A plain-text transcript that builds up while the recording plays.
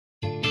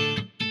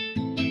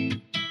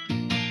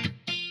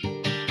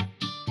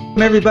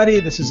Welcome everybody,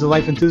 this is the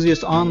Life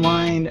Enthusiast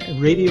online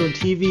radio and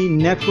TV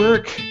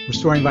network,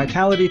 restoring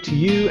vitality to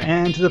you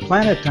and to the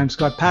planet. I'm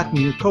Scott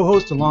Patton, your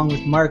co-host, along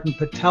with Martin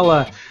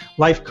Patella,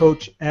 life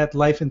coach at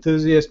Life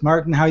Enthusiast.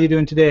 Martin, how are you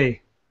doing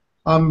today?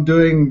 I'm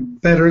doing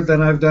better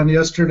than I've done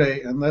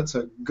yesterday, and that's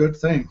a good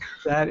thing.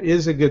 That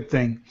is a good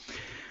thing.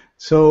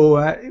 So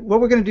what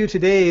we're going to do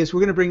today is we're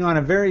going to bring on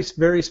a very,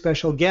 very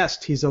special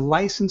guest. He's a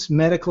licensed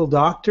medical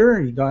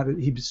doctor.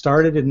 He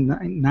started in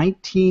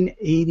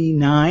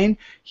 1989.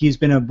 He's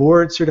been a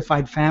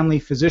board-certified family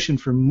physician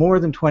for more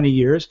than 20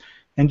 years.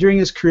 And during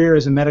his career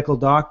as a medical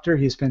doctor,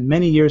 he spent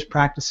many years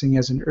practicing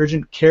as an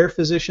urgent care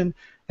physician,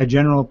 a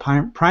general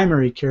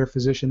primary care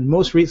physician, and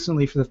most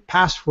recently, for the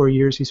past 4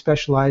 years, he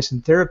specialized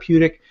in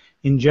therapeutic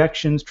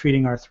injections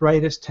treating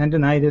arthritis,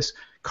 tendinitis,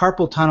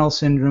 carpal tunnel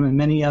syndrome, and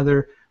many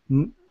other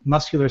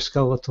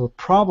musculoskeletal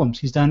problems.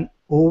 He's done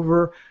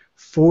over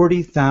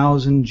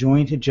 40,000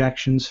 joint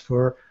injections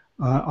for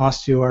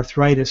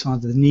osteoarthritis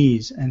onto the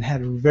knees and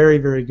had very,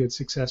 very good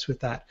success with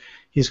that.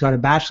 He's got a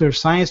Bachelor of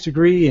Science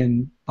degree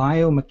in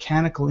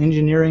biomechanical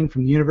engineering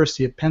from the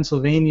University of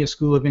Pennsylvania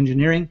School of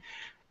Engineering,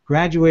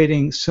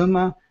 graduating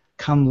summa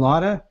cum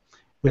laude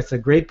with a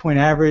grade point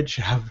average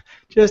of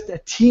just a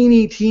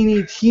teeny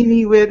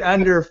bit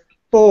under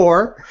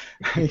 4.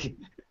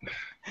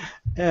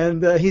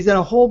 And he's done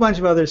a whole bunch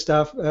of other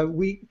stuff.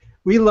 We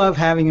love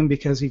having him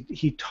because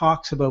he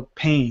talks about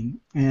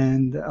pain,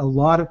 and a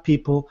lot of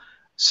people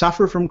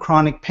suffer from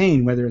chronic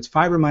pain, whether it's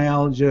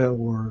fibromyalgia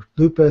or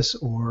lupus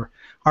or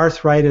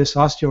arthritis,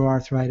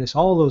 osteoarthritis,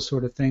 all those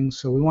sort of things.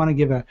 So we want to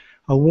give a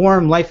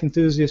warm Life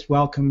Enthusiast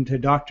welcome to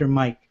Dr.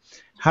 Mike.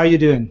 How are you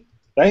doing?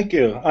 Thank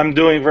you. I'm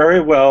doing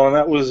very well, and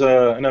that was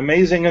an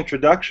amazing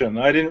introduction.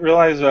 I didn't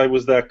realize I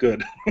was that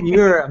good.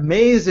 You're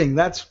amazing.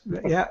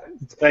 Yeah.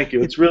 Thank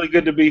you. It's really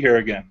good to be here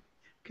again.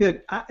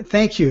 Good.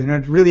 Thank you, and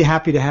I'm really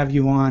happy to have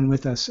you on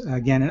with us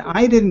again. And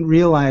I didn't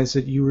realize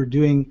that you were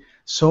doing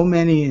so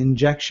many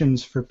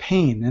injections for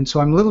pain, and so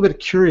I'm a little bit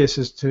curious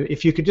as to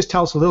if you could just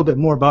tell us a little bit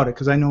more about it,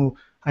 because I know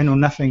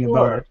nothing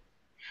about it.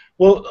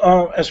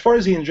 Well, as far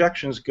as the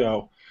injections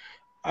go,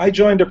 I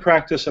joined a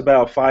practice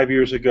about 5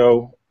 years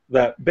ago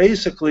that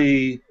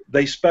basically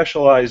they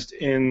specialized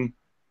in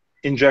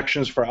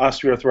injections for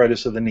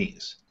osteoarthritis of the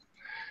knees.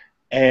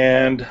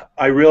 And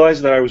I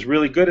realized that I was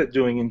really good at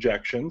doing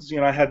injections. You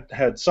know, I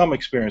had some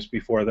experience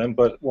before then,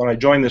 but when I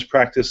joined this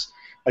practice,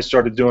 I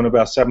started doing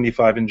about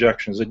 75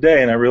 injections a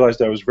day, and I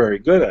realized I was very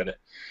good at it.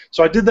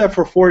 So I did that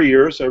for 4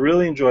 years. I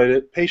really enjoyed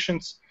it.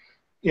 Patients,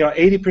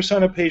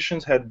 80% of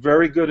patients had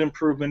very good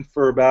improvement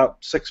for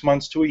about 6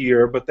 months to a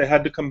year, but they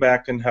had to come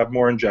back and have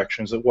more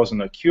injections. It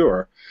wasn't a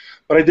cure.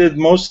 But I did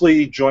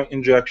mostly joint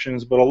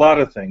injections, but a lot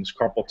of things,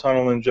 carpal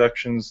tunnel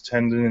injections,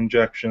 tendon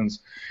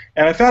injections,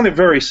 and I found it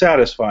very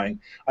satisfying.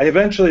 I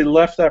eventually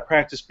left that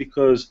practice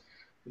because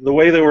the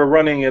way they were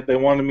running it, they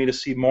wanted me to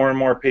see more and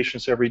more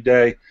patients every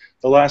day.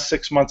 The last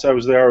 6 months I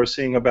was there, I was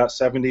seeing about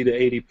 70 to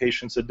 80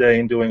 patients a day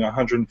and doing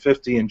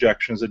 150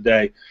 injections a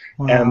day.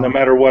 Wow. And no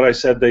matter what I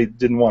said, they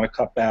didn't want to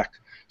cut back.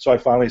 So I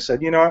finally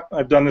said, you know what,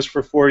 I've done this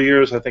for 4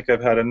 years, I think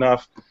I've had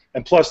enough.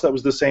 And plus, that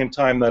was the same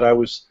time that I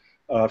was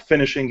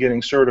finishing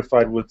getting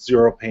certified with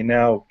Zero Pain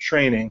Now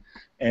training,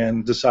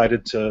 and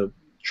decided to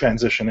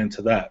transition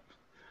into that.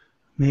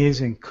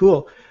 Amazing,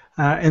 cool.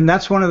 And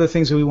that's one of the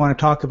things that we want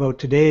to talk about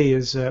today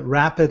is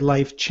rapid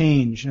life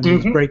change and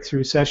these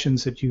breakthrough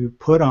sessions that you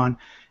put on.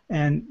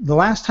 And the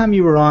last time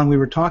you were on, we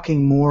were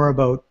talking more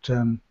about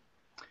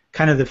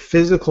kind of the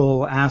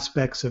physical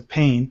aspects of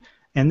pain.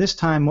 And this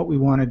time what we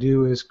want to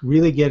do is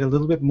really get a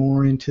little bit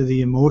more into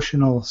the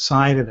emotional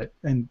side of it,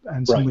 and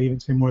some would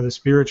even say more the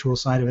spiritual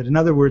side of it. In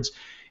other words,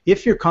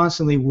 if you're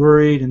constantly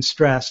worried and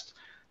stressed,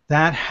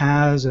 that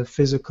has a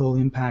physical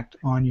impact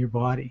on your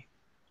body.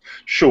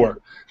 Sure,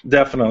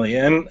 definitely.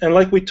 And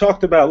like we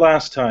talked about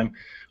last time,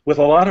 with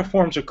a lot of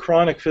forms of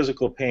chronic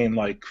physical pain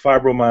like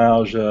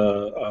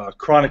fibromyalgia,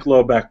 chronic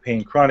low back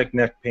pain, chronic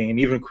neck pain,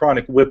 even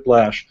chronic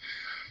whiplash,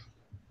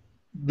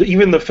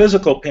 even the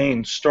physical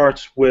pain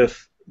starts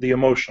with the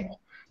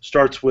emotional,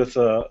 starts with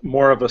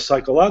more of a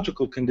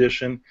psychological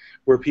condition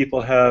where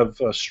people have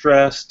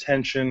stress,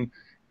 tension,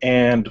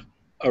 and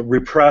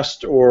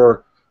repressed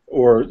or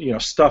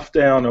stuffed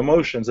down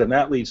emotions, and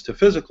that leads to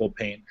physical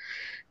pain.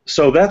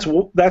 So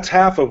that's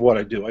half of what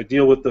I do. I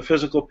deal with the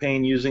physical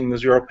pain using the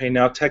Zero Pain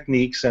Now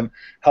techniques and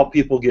help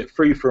people get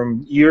free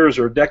from years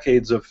or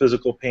decades of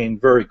physical pain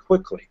very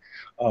quickly,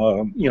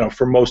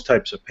 for most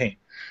types of pain.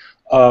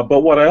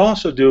 But what I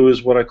also do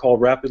is what I call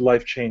rapid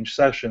life change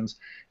sessions.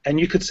 And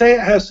you could say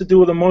it has to do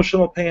with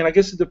emotional pain. I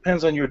guess it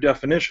depends on your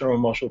definition of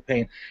emotional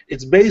pain.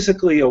 It's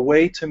basically a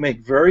way to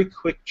make very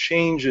quick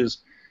changes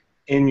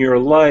in your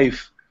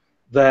life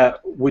that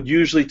would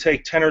usually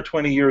take 10 or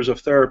 20 years of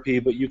therapy,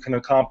 but you can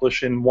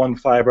accomplish in 1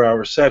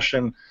 5-hour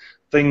session.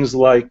 Things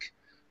like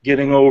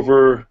getting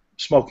over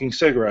smoking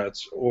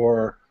cigarettes,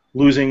 or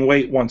losing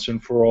weight once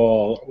and for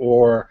all,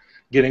 or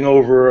getting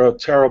over a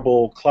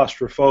terrible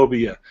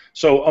claustrophobia.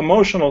 So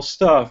emotional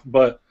stuff,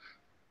 but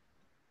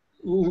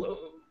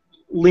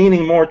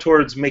leaning more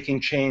towards making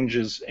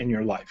changes in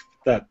your life.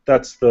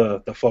 that's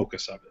the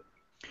focus of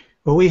it.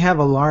 Well, we have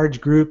a large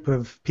group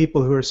of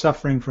people who are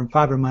suffering from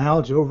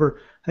fibromyalgia,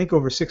 I think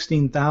over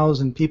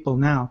 16,000 people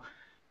now.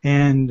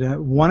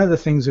 And one of the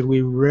things that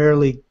we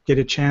rarely get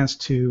a chance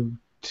to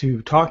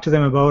talk to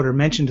them about or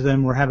mention to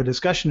them or have a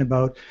discussion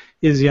about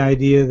is the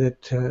idea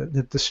that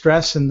that the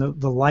stress and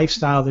the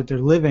lifestyle that they're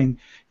living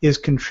is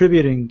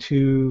contributing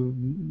to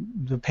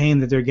the pain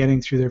that they're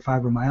getting through their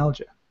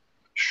fibromyalgia.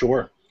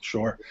 Sure.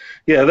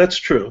 Yeah, that's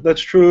true.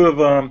 That's true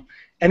of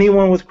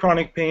anyone with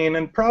chronic pain,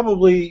 and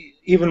probably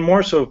even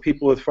more so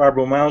people with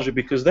fibromyalgia,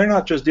 because they're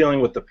not just dealing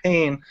with the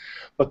pain,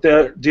 but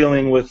they're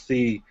dealing with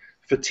the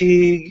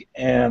fatigue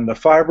and the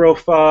fibro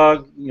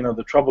fog,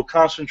 the trouble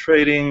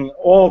concentrating,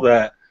 all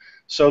that.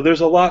 So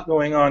there's a lot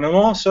going on. And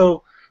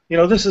also,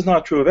 this is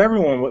not true of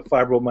everyone with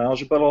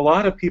fibromyalgia, but a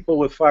lot of people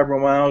with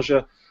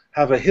fibromyalgia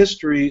have a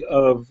history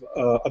of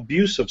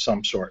abuse of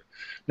some sort.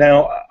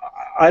 Now,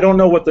 I don't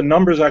know what the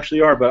numbers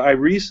actually are, but I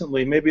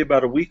recently, maybe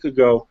about a week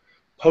ago,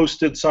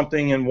 posted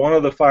something in one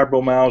of the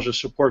fibromyalgia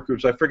support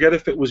groups. I forget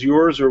if it was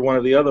yours or one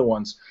of the other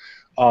ones.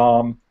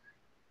 And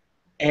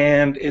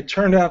it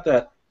turned out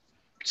that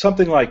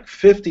something like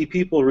 50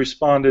 people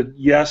responded,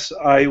 yes,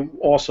 I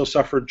also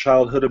suffered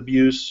childhood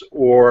abuse,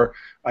 or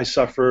I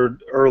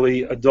suffered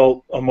early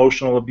adult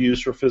emotional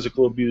abuse or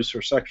physical abuse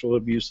or sexual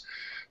abuse.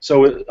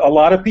 So a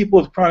lot of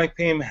people with chronic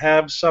pain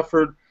have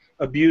suffered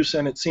abuse,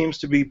 and it seems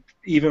to be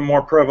even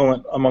more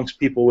prevalent amongst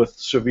people with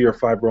severe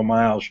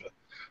fibromyalgia.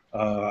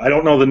 I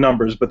don't know the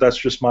numbers, but that's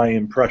just my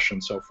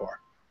impression so far.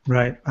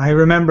 Right. I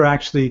remember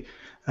actually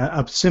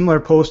a similar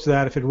post to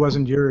that, if it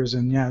wasn't yours,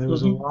 and yeah, there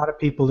was a lot of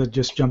people that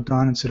just jumped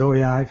on and said, oh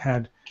yeah, I've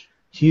had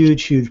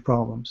huge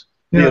problems.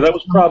 Yeah, that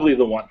was probably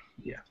the one.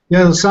 Yeah,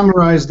 to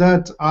summarize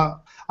that,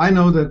 I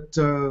know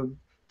that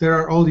there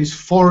are all these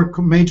 4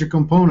 major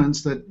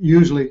components that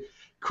usually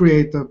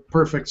create the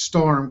perfect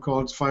storm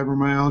called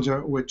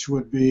fibromyalgia, which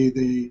would be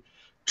the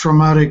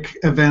traumatic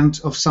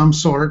event of some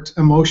sort,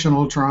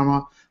 emotional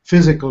trauma,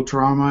 physical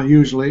trauma,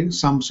 usually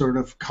some sort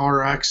of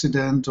car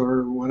accident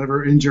or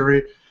whatever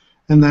injury,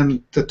 and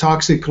then the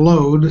toxic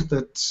load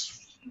that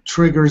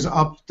triggers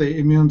up the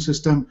immune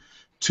system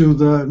to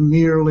the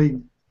nearly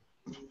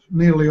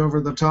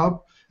over the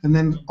top, and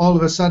then all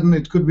of a sudden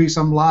it could be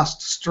some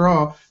last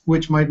straw,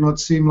 which might not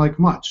seem like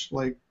much,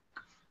 like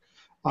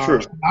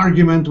an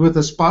argument with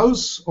a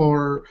spouse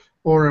or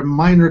a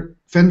minor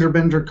fender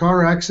bender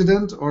car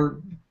accident, or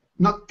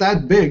not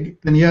that big,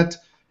 and yet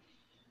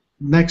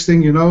next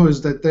thing you know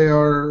is that they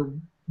are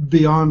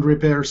beyond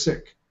repair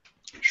sick.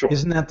 Sure.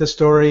 Isn't that the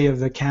story of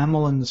the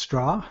camel and the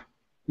straw?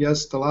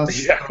 Yes, the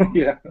last.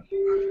 Yeah.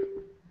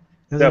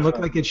 Doesn't look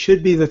like it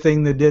should be the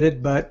thing that did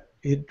it, but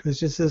it was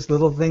just this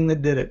little thing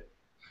that did it.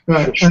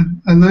 Right,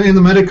 and then in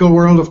the medical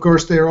world, of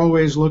course, they're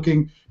always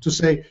looking to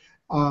say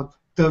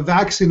the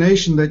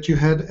vaccination that you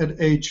had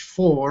at age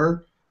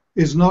 4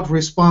 is not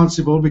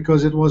responsible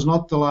because it was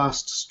not the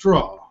last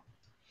straw,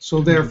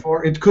 so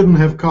therefore it couldn't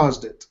have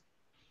caused it.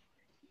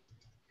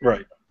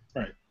 Right.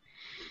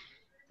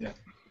 Yeah.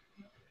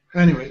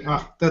 Anyway,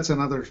 that's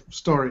another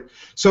story.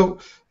 So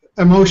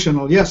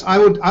emotional, yes, I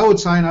would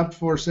sign up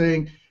for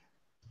saying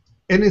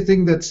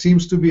anything that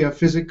seems to be a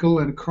physical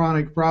and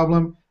chronic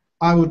problem,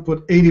 I would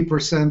put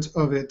 80%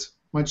 of it,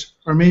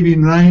 or maybe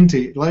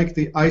 90, like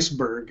the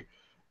iceberg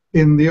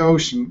in the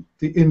ocean,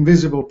 the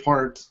invisible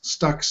part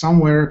stuck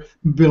somewhere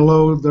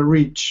below the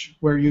reach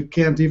where you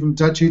can't even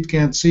touch it,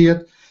 can't see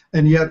it,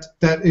 and yet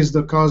that is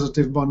the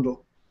causative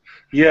bundle.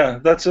 Yeah,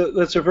 that's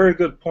a very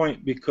good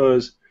point,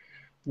 because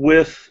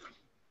with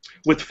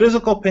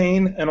physical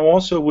pain and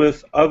also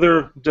with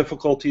other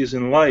difficulties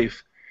in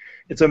life,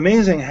 it's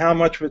amazing how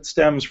much of it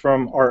stems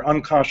from our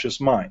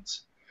unconscious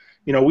minds.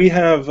 We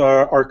have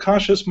our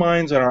conscious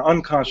minds and our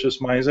unconscious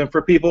minds, and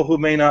for people who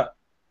may not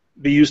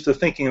be used to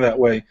thinking that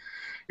way,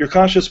 your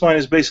conscious mind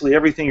is basically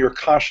everything you're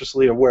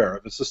consciously aware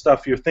of. It's the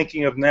stuff you're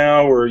thinking of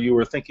now or you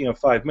were thinking of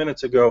 5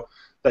 minutes ago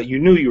that you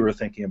knew you were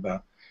thinking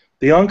about.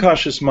 The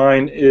unconscious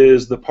mind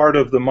is the part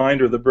of the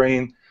mind or the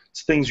brain,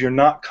 it's things you're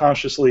not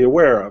consciously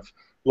aware of.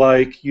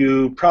 Like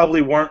you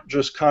probably weren't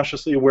just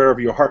consciously aware of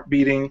your heart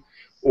beating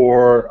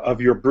or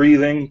of your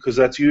breathing, because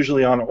that's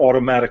usually on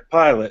automatic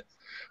pilot.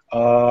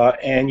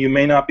 And you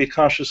may not be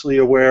consciously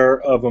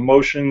aware of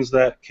emotions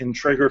that can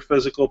trigger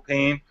physical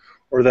pain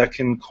or that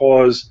can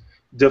cause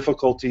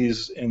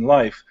difficulties in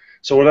life.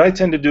 So what I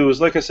tend to do is,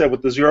 like I said,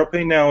 with the Zero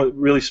Pain Now, it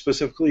really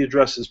specifically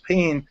addresses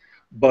pain,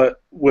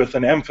 but with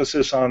an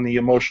emphasis on the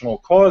emotional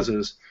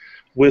causes.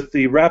 With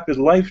the rapid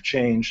life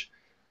change,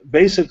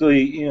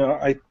 basically,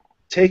 I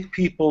take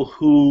people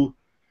who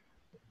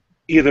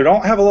either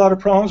don't have a lot of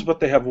problems,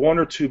 but they have 1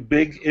 or 2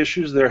 big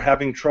issues they're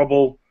having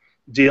trouble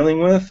dealing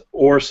with,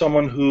 or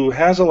someone who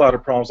has a lot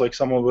of problems, like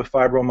someone with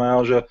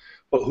fibromyalgia,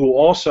 but who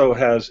also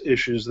has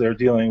issues they're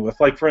dealing with.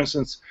 Like, for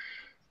instance,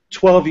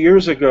 12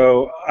 years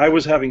ago, I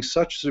was having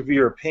such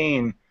severe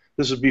pain.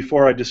 This is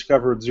before I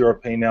discovered Zero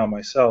Pain Now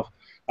myself.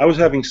 I was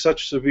having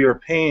such severe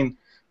pain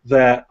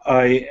that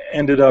I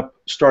ended up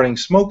starting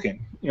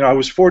smoking. I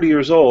was 40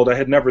 years old. I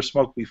had never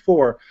smoked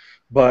before,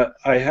 but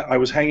I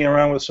was hanging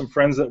around with some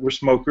friends that were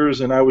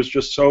smokers, and I was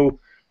just so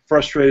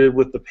frustrated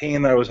with the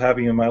pain that I was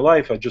having in my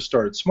life, I just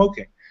started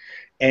smoking.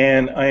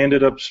 And I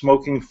ended up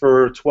smoking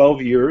for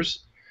 12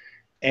 years.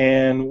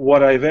 And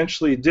what I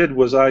eventually did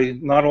was I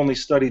not only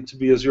studied to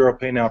be a Zero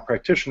Pain Now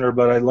practitioner,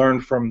 but I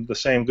learned from the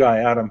same guy,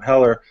 Adam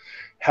Heller,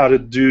 how to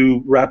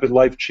do rapid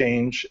life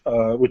change,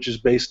 which is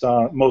based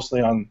on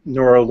mostly on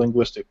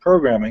neuro-linguistic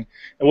programming.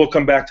 And we'll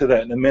come back to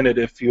that in a minute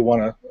if you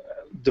want to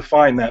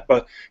define that.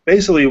 But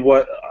basically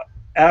what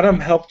Adam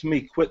helped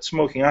me quit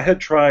smoking. I had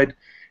tried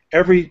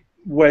every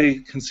way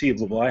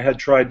conceivable. I had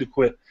tried to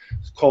quit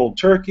cold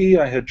turkey.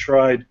 I had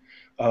tried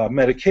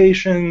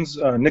medications,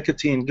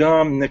 nicotine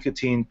gum,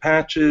 nicotine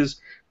patches,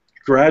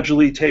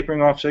 gradually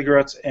tapering off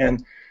cigarettes,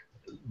 and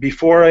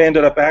before I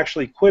ended up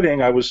actually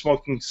quitting, I was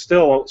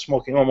still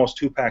smoking almost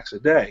 2 packs a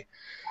day.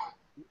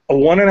 A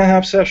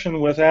 1.5 session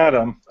with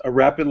Adam, a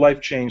rapid life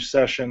change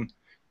session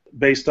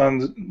based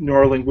on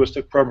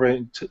neuro-linguistic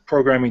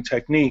programming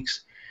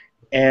techniques,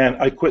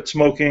 and I quit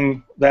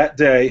smoking that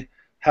day,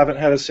 haven't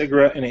had a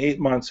cigarette in 8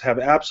 months, have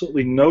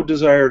absolutely no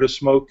desire to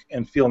smoke,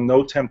 and feel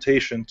no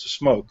temptation to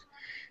smoke.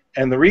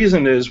 And the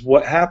reason is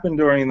what happened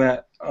during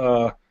that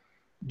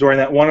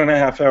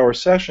 1.5 hour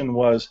session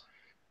was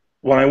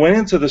when I went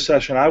into the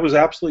session, I was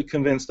absolutely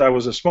convinced I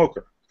was a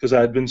smoker because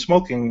I had been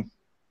smoking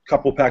a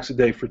couple packs a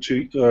day for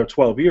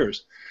 12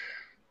 years.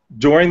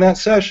 During that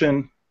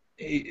session,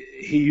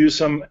 he used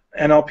some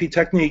NLP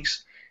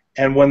techniques,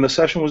 and when the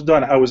session was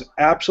done, I was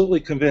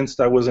absolutely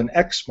convinced I was an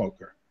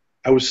ex-smoker.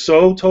 I was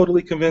so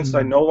totally convinced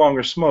I no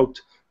longer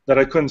smoked that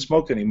I couldn't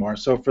smoke anymore.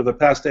 So for the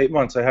past 8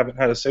 months, I haven't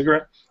had a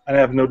cigarette, and I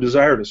have no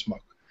desire to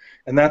smoke.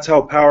 And that's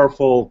how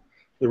powerful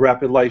the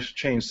rapid life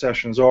change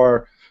sessions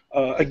are.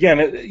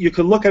 Again, you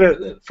could look at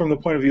it from the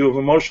point of view of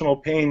emotional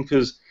pain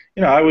because,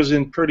 you know, I was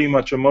in pretty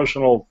much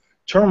emotional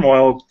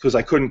turmoil because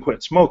I couldn't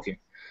quit smoking.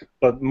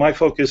 But my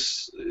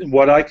focus,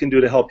 what I can do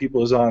to help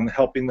people is on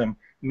helping them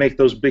make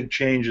those big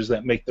changes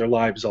that make their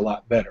lives a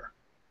lot better.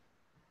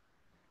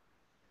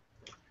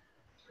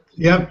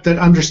 Yep, that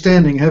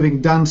understanding,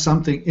 having done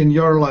something in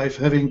your life,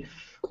 having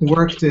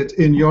worked it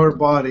in your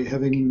body,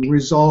 having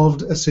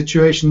resolved a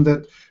situation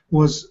that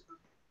was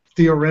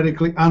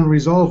theoretically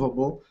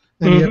unresolvable,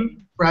 and yet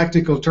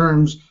practical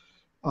terms,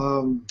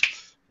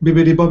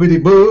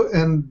 bibbidi-bobbidi-boo,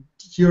 and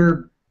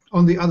you're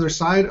on the other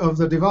side of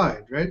the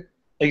divide, right?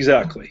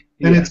 Exactly.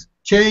 And it's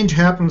change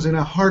happens in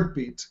a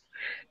heartbeat.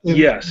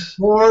 Yes.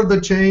 Before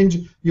the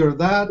change, you're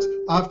that.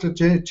 After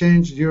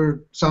change,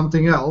 you're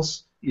something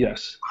else.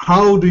 Yes.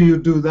 How do you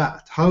do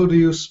that? How do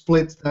you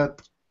split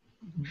that?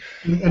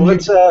 And well,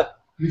 it's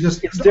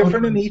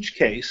different in each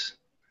case,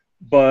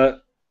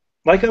 but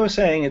like I was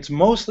saying, it's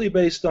mostly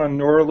based on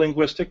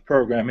neuro-linguistic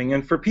programming.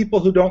 And for people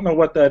who don't know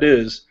what that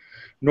is,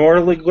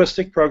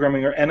 neuro-linguistic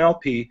programming, or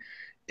NLP,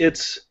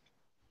 it's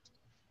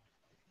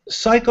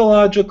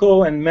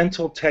psychological and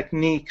mental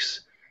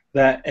techniques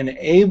that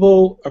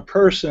enable a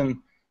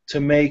person to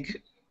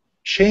make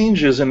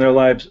changes in their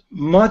lives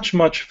much,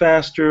 much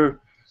faster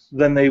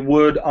than they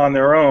would on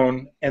their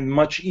own and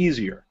much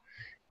easier.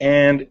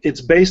 And it's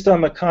based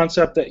on the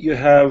concept that you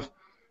have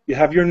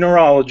your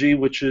neurology,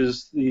 which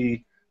is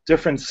the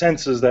different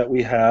senses that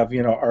we have,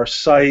 you know, our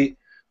sight,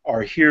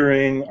 our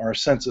hearing, our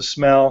sense of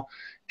smell,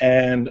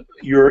 and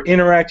you're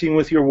interacting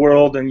with your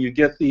world and you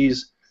get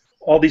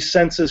all these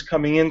senses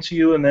coming into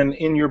you, and then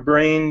in your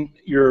brain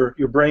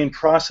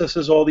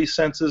processes all these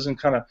senses and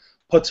kind of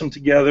puts them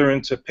together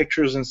into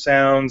pictures and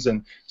sounds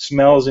and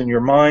smells in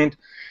your mind.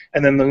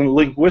 And then the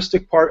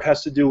linguistic part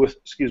has to do with,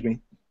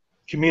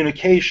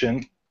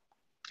 communication.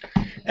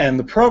 And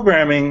the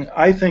programming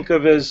I think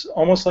of as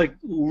almost like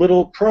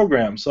little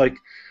programs. Like,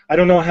 I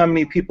don't know how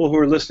many people who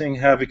are listening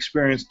have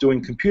experience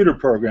doing computer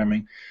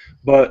programming,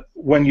 but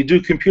when you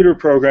do computer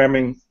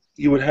programming,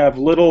 you would have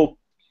little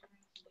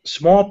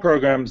small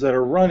programs that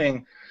are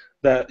running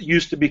that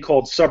used to be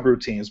called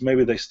subroutines.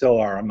 Maybe they still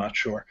are, I'm not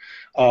sure.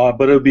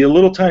 But it would be a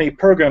little tiny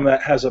program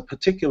that has a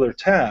particular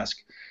task.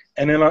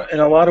 And in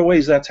a lot of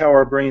ways, that's how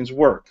our brains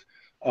work.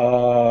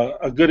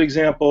 A good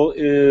example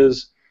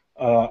is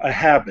a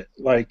habit.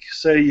 Like,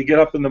 say you get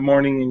up in the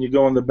morning and you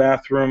go in the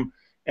bathroom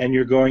and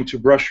you're going to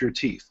brush your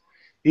teeth.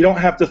 You don't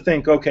have to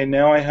think, okay,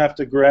 now I have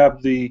to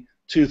grab the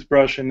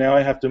toothbrush and now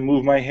I have to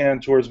move my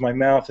hand towards my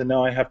mouth and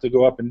now I have to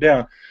go up and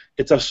down.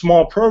 It's a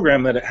small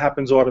program that it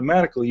happens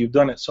automatically. You've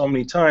done it so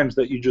many times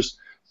that you just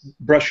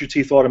brush your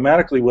teeth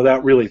automatically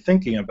without really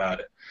thinking about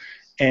it.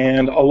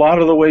 And a lot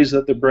of the ways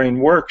that the brain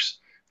works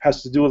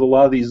has to do with a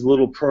lot of these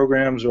little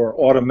programs or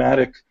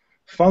automatic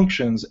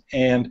functions.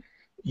 And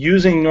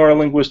using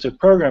neuro-linguistic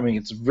programming,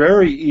 it's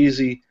very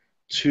easy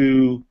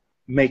to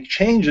make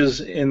changes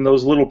in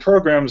those little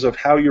programs of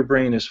how your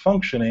brain is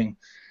functioning,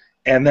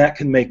 and that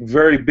can make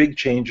very big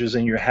changes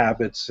in your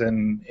habits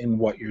and in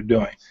what you're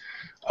doing.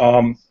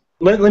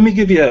 Let me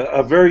give you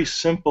a very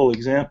simple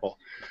example.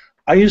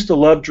 I used to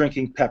love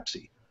drinking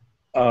Pepsi.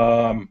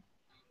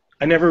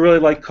 I never really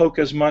liked Coke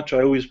as much.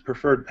 I always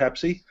preferred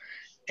Pepsi.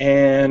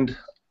 And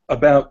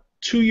about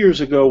 2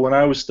 years ago, when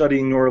I was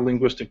studying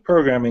neuro-linguistic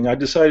programming, I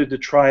decided to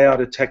try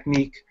out a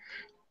technique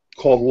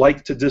called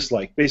like to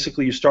dislike.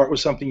 Basically, you start with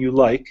something you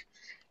like,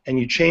 and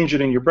you change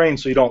it in your brain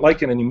so you don't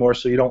like it anymore,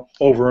 so you don't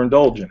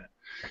overindulge in it.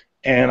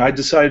 And I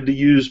decided to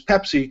use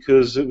Pepsi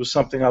because it was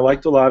something I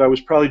liked a lot. I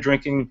was probably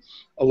drinking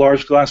a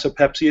large glass of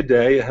Pepsi a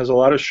day. It has a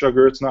lot of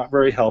sugar. It's not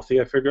very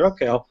healthy. I figured,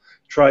 okay, I'll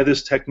try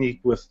this technique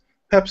with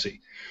Pepsi.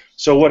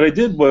 So what I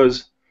did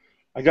was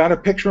I got a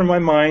picture in my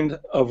mind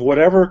of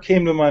whatever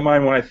came to my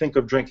mind when I think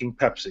of drinking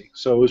Pepsi.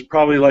 So it was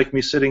probably like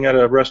me sitting at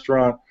a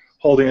restaurant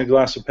holding a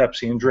glass of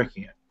Pepsi and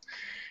drinking it.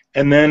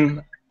 And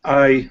then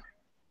I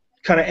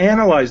kind of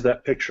analyzed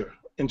that picture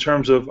in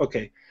terms of,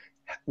 okay,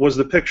 was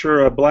the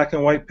picture a black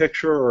and white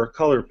picture or a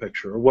color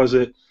picture? Or was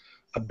it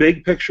a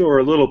big picture or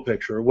a little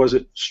picture? Or was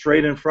it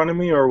straight in front of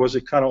me or was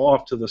it kind of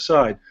off to the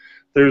side?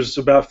 There's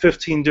about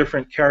 15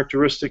 different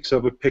characteristics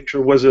of a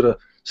picture. Was it a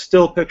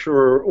still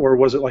picture or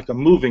was it like a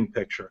moving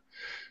picture?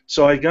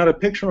 So I got a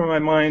picture in my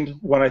mind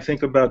when I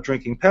think about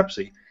drinking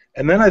Pepsi.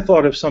 And then I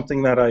thought of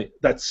something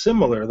that's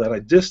similar that I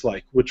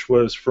dislike, which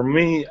was, for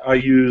me, I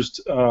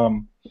used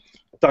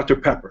Dr.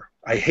 Pepper.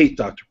 I hate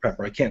Dr.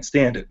 Pepper. I can't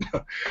stand it.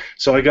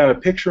 So I got a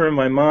picture in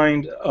my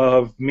mind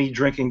of me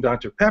drinking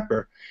Dr.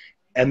 Pepper,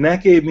 and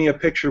that gave me a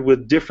picture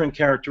with different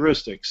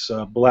characteristics,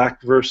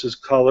 black versus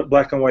color,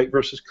 black and white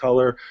versus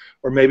color,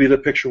 or maybe the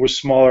picture was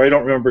smaller. I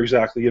don't remember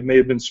exactly. It may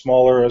have been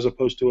smaller as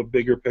opposed to a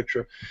bigger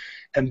picture.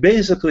 And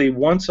basically,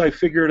 once I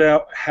figured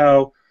out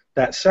how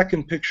that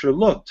second picture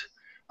looked,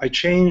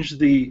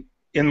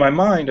 in my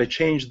mind, I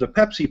changed the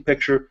Pepsi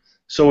picture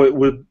so it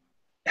would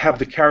have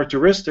the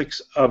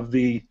characteristics of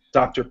the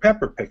Dr.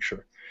 Pepper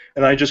picture.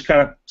 And I just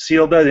kind of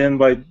sealed that in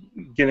by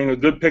getting a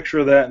good picture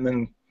of that and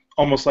then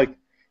almost like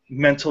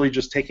mentally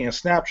just taking a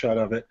snapshot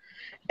of it.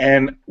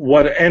 And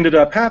what ended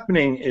up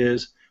happening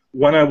is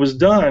when I was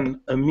done,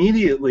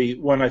 immediately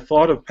when I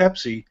thought of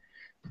Pepsi,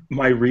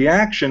 my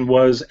reaction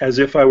was as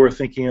if I were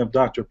thinking of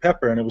Dr.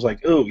 Pepper, and it was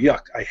like, oh,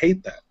 yuck, I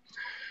hate that.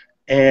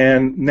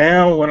 And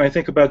now when I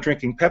think about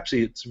drinking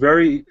Pepsi, it's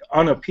very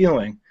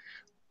unappealing.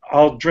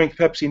 I'll drink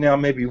Pepsi now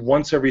maybe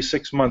once every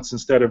 6 months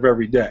instead of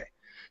every day.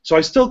 So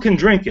I still can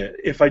drink it.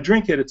 If I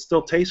drink it, it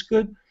still tastes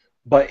good.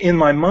 But in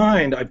my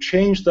mind, I've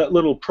changed that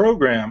little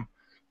program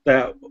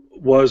that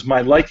was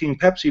my liking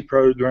Pepsi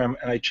program,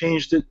 and I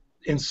changed it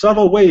in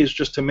subtle ways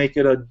just to make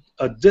it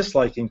a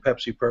disliking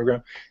Pepsi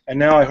program. And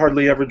now I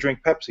hardly ever drink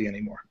Pepsi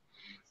anymore.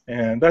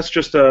 And that's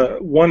just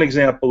one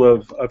example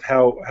of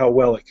how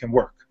well it can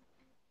work.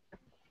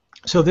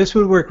 So this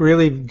would work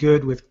really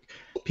good with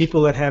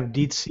people that have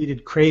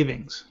deep-seated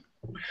cravings.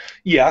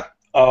 Yeah,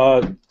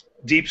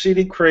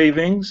 deep-seated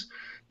cravings.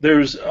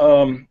 There's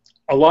a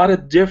lot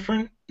of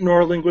different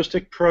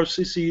neurolinguistic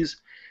processes.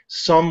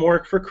 Some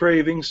work for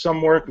cravings,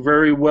 some work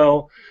very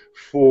well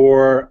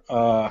for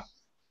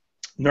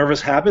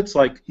nervous habits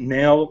like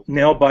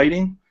nail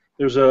biting.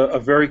 There's a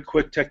very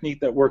quick technique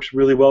that works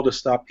really well to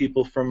stop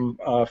people from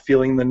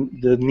feeling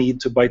the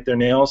need to bite their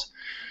nails.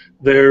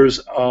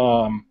 There's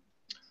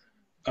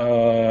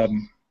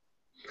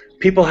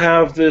people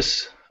have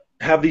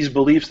these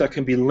beliefs that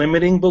can be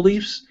limiting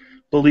beliefs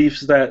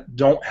that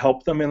don't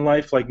help them in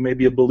life, like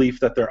maybe a belief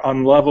that they're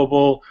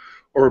unlovable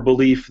or a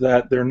belief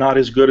that they're not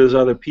as good as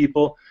other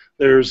people.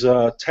 There's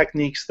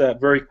techniques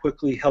that very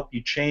quickly help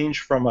you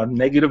change from a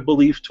negative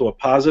belief to a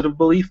positive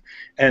belief,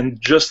 and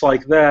just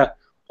like that,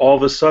 all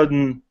of a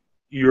sudden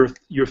you're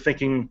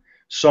thinking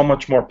so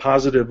much more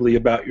positively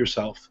about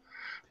yourself.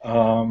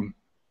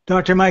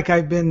 Dr. Mike,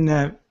 I've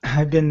been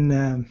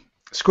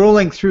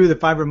scrolling through the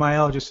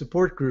fibromyalgia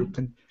support group,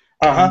 and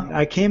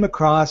I came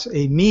across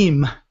a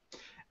meme,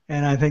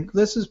 and I think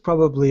this is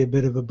probably a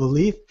bit of a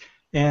belief,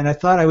 and I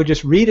thought I would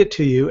just read it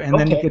to you, and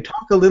then you could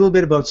talk a little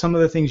bit about some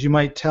of the things you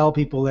might tell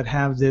people that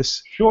have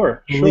this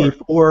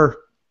belief,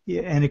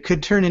 and it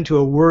could turn into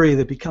a worry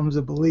that becomes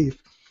a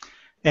belief.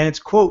 And it's,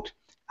 quote,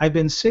 "I've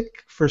been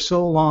sick for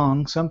so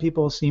long, some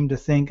people seem to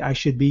think I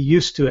should be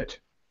used to it.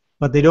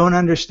 What they don't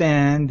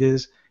understand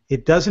is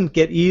it doesn't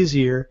get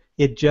easier,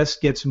 it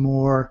just gets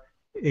more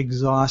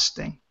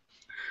exhausting."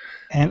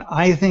 And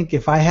I think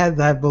if I had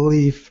that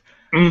belief,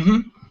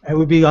 I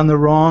would be on the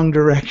wrong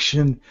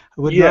direction.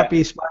 I would not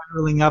be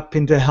spiraling up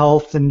into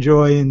health and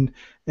joy and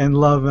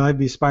love. I'd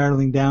be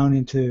spiraling down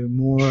into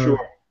more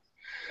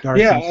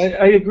darkness. Yeah,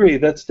 I agree.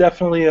 That's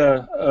definitely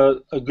a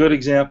good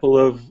example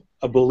of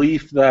a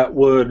belief that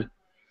would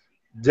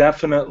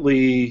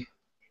definitely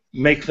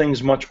make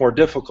things much more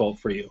difficult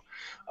for you.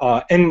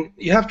 And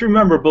you have to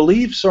remember,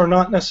 beliefs are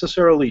not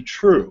necessarily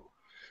true.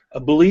 A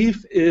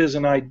belief is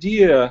an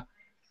idea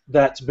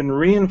that's been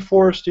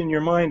reinforced in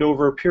your mind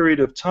over a period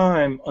of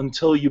time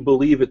until you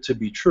believe it to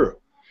be true.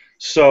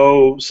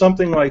 So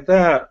something like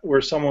that,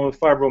 where someone with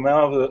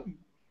fibromyalgia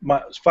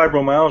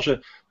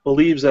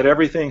believes that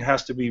everything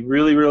has to be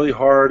really, really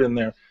hard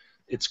and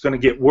it's going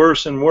to get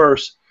worse and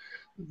worse,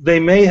 they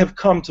may have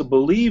come to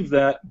believe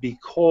that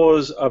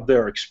because of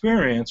their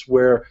experience,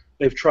 where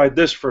they've tried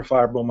this for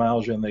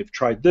fibromyalgia and they've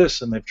tried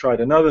this and they've tried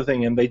another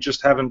thing and they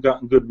just haven't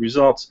gotten good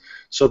results.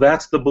 So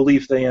that's the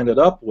belief they ended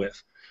up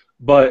with.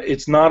 But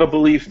it's not a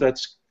belief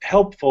that's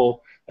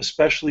helpful,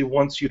 especially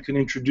once you can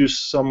introduce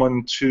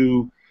someone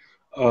to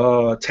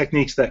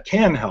techniques that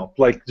can help,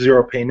 like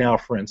Zero Pain Now,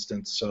 for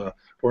instance,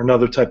 or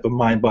another type of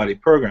mind-body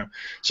program.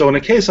 So in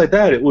a case like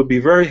that, it would be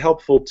very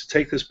helpful to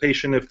take this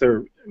patient, if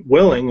they're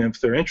willing,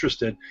 if they're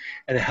interested,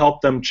 and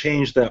help them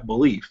change that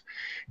belief.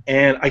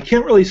 And I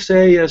can't really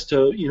say as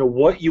to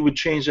what you would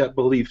change that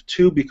belief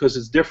to, because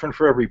it's different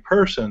for every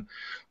person,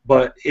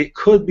 but it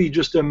could be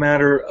just a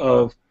matter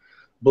of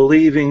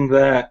believing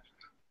that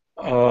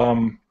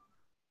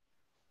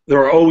there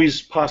are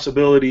always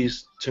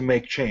possibilities to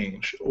make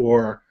change,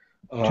 or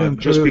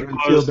just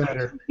because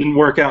it didn't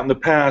work out in the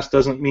past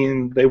doesn't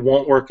mean they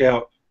won't work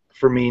out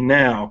for me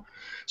now.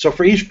 So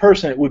for each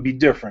person, it would be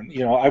different.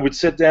 I would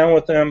sit down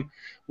with them.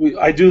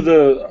 I do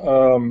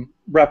the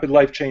rapid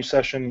life change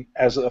session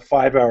as a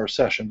 5-hour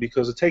session,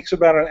 because it takes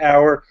about an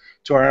hour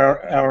to an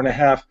hour and a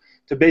half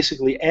to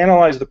basically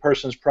analyze the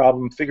person's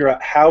problem, figure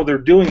out how they're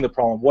doing the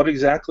problem, what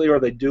exactly are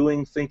they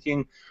doing,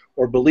 thinking,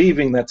 or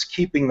believing that's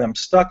keeping them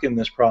stuck in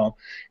this problem,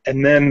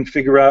 and then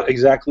figure out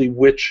exactly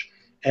which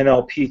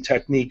NLP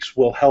techniques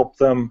will help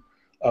them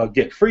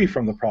get free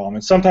from the problem.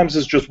 And sometimes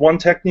it's just one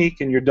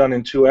technique and you're done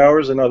in 2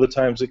 hours, and other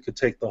times it could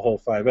take the whole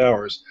 5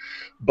 hours.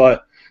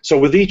 But so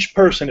with each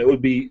person, it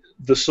would be,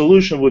 the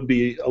solution would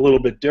be a little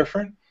bit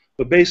different,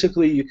 but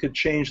basically you could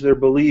change their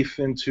belief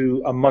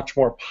into a much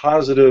more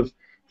positive,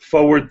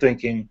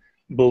 forward-thinking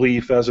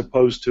belief, as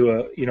opposed to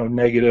a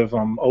negative,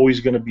 I'm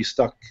always going to be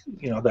stuck,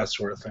 that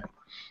sort of thing.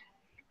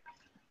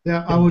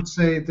 Yeah, I would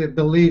say the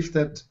belief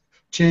that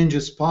change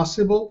is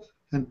possible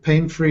and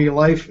pain-free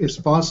life is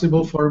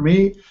possible for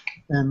me,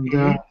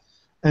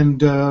 and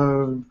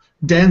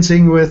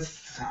dancing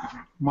with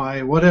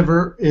my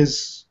whatever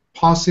is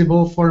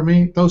possible for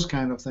me. Those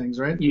kind of things,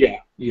 right?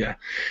 Yeah.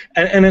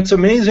 And it's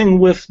amazing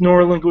with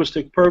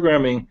neurolinguistic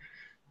programming.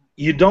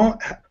 You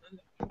don't.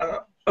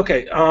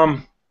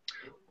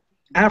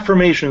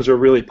 Affirmations are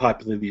really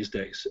popular these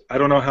days. I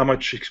don't know how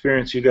much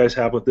experience you guys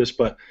have with this,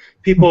 but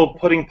people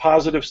putting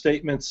positive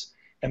statements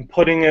and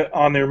putting it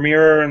on their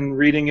mirror and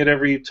reading it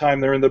every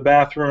time they're in the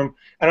bathroom.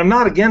 And I'm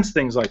not against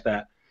things like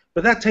that,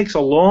 but that takes a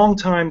long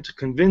time to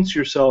convince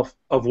yourself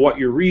of what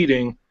you're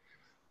reading.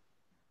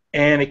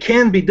 And it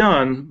can be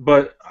done,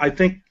 but I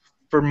think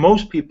for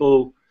most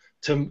people,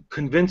 to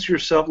convince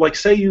yourself, like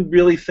say you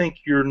really think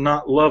you're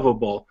not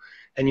lovable,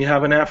 and you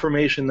have an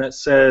affirmation that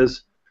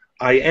says,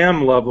 I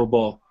am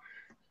lovable,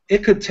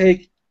 it could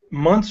take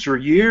months or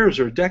years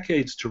or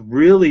decades to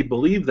really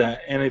believe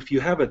that. And if you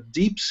have a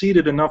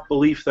deep-seated enough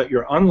belief that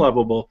you're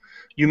unlovable,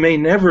 you may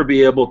never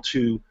be able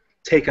to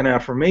take an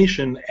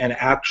affirmation and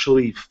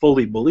actually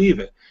fully believe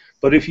it.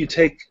 But if you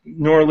take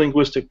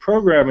neurolinguistic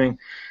programming,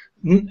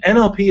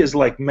 NLP is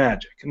like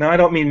magic. Now, I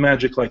don't mean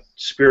magic like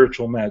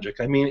spiritual magic.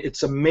 I mean,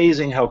 it's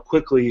amazing how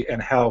quickly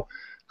and how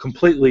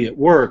completely it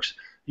works.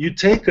 You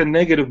take a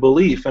negative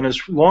belief, and as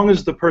long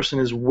as the person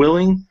is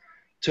willing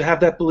to have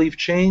that belief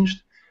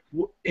changed,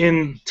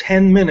 in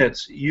 10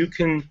 minutes you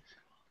can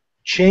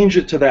change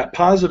it to that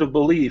positive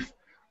belief,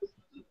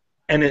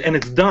 and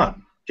it's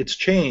done. It's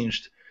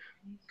changed,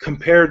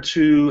 compared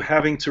to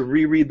having to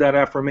reread that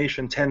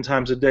affirmation 10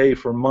 times a day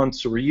for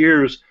months or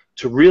years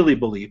to really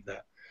believe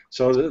that.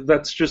 So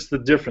that's just the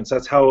difference.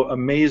 That's how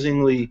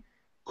amazingly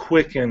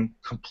quick and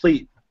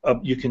complete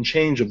you can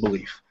change a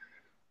belief.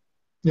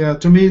 Yeah,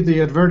 to me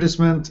the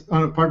advertisement,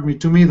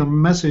 to me the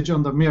message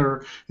on the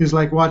mirror is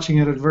like watching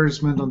an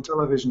advertisement on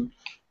television.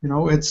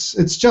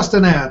 It's just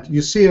an ad.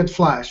 You see it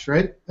flash,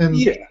 right? And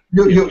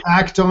you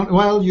act on,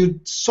 well, you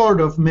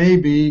sort of,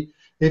 maybe,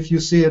 if you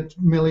see it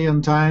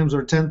 1,000,000 times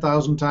or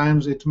 10,000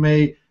 times, it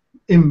may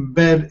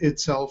embed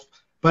itself.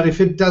 But if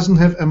it doesn't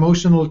have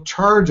emotional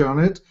charge on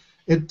it,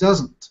 it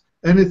doesn't.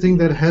 Anything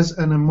that has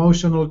an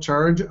emotional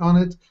charge on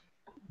it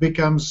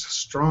becomes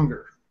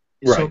stronger.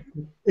 Right. So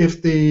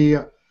if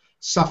the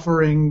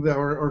suffering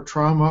or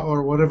trauma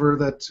or whatever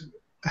that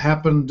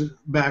happened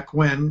back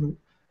when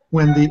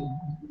the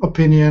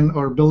opinion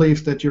or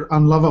belief that you're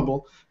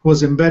unlovable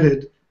was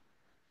embedded,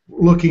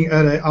 looking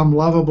at a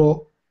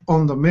unlovable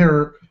on the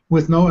mirror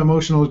with no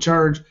emotional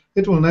charge,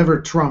 it will never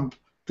trump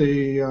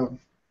the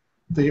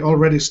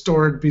already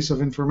stored piece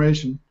of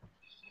information.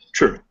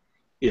 True.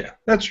 Yeah,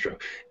 that's true.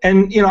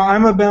 And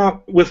I'm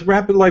about, with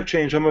rapid life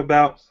change, I'm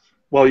about,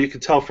 well, you can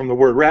tell from the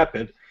word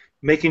rapid,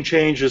 making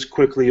change as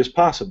quickly as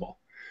possible.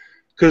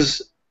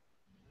 Because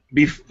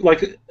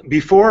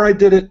before I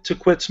did it to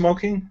quit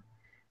smoking,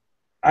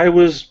 I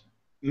was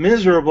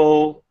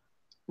miserable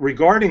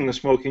regarding the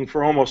smoking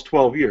for almost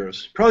 12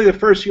 years. Probably the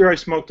first year I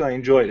smoked, I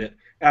enjoyed it.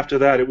 After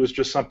that, it was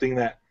just something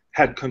that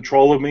had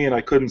control of me and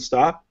I couldn't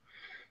stop.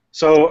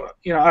 So,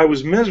 I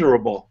was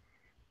miserable.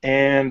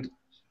 And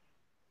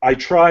I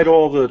tried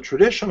all the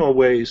traditional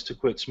ways to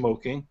quit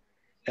smoking,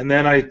 and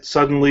then I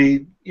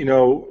suddenly,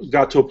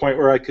 got to a point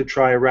where I could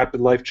try a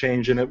rapid life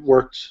change, and it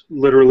worked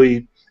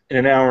literally in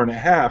an hour and a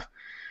half.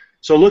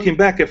 So looking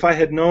back, if I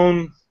had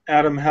known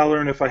Adam Heller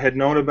and if I had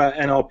known about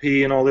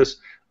NLP and all this,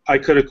 I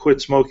could have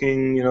quit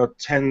smoking,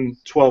 10,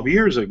 12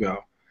 years ago.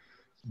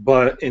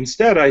 But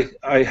instead,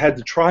 I had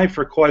to try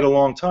for quite a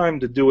long time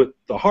to do it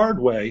the hard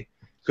way,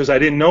 because I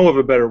didn't know of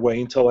a better way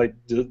until I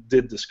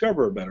did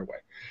discover a better way.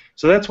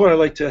 So that's what I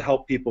like to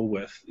help people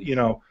with.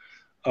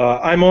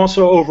 I'm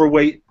also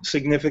overweight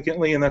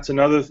significantly, and that's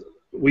another.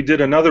 We did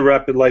another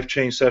rapid life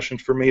change session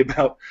for me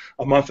about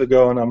a month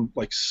ago, and I'm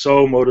like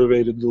so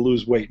motivated to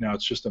lose weight now.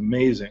 It's just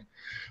amazing.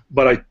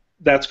 But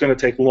that's going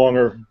to take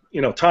longer.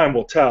 Time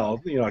will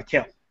tell. I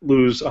can't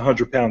lose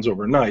 100 pounds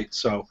overnight.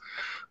 So,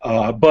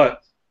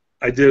 but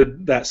I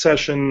did that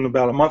session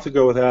about a month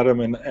ago with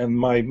Adam, and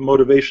my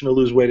motivation to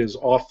lose weight is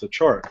off the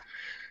chart.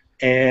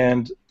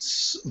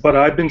 But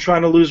I've been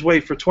trying to lose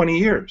weight for 20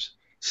 years.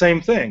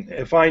 Same thing.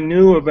 If I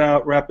knew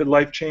about rapid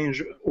life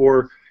change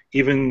or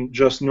even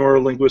just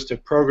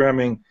neuro-linguistic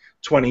programming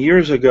 20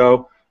 years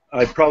ago,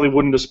 I probably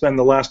wouldn't have spent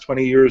the last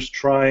 20 years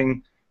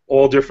trying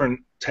all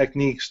different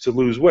techniques to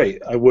lose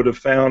weight. I would have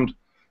found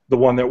the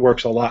one that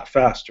works a lot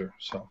faster.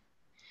 So,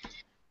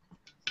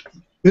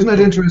 isn't it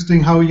interesting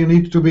how you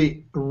need to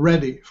be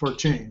ready for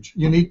change?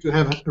 You need to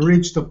have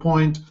reached the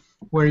point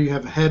where you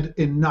have had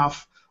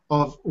enough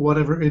of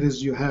whatever it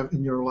is you have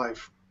in your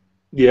life.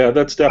 Yeah,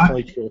 that's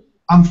definitely true.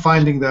 I'm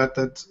finding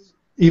that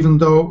even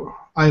though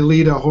I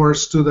lead a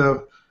horse to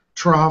the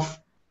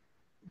trough,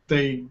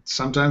 they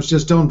sometimes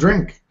just don't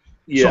drink.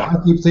 Yeah. So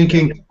I keep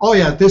thinking, oh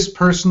yeah, this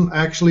person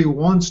actually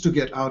wants to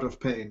get out of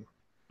pain.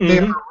 They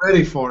are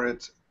ready for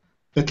it.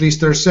 At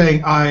least they're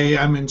saying, I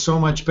am in so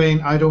much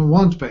pain, I don't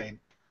want pain.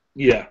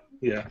 Yeah,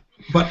 yeah.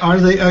 But are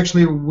they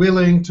actually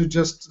willing to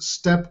just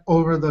step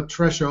over the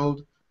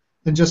threshold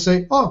and just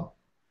say, oh,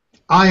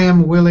 I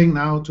am willing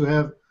now to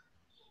have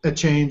a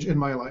change in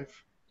my life?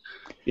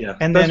 Yeah,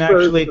 and then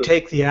actually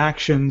take the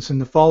actions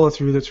and the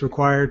follow-through that's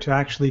required to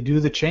actually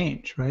do the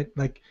change, right?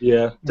 Like,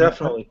 yeah,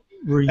 definitely.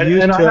 We're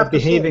used to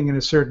behaving in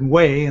a certain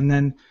way, and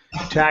then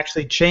to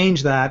actually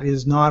change that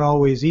is not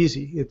always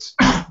easy. It's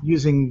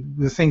using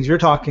the things you're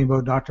talking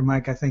about, Dr.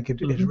 Mike. I think it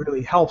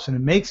really helps and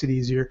it makes it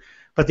easier.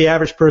 But the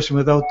average person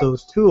without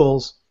those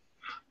tools,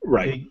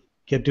 they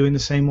get doing the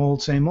same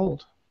old, same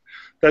old.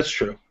 That's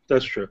true.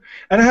 That's true.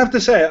 And I have to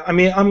say, I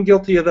mean, I'm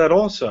guilty of that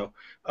also.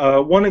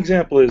 One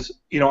example is,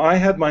 I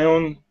had my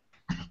own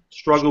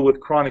struggle with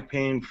chronic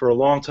pain for a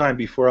long time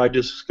before I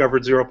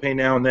discovered Zero Pain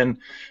Now, and then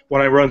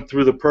when I run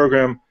through the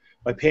program,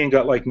 my pain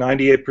got like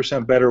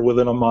 98% better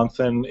within a month,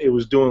 and it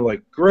was doing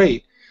like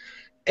great.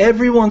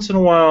 Every once in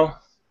a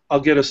while, I'll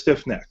get a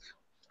stiff neck.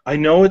 I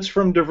know it's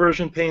from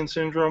diversion pain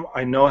syndrome.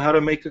 I know how to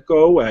make it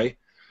go away.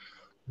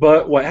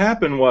 But what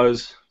happened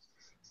was,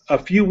 a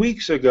few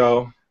weeks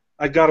ago,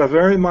 I got a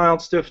very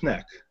mild stiff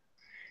neck.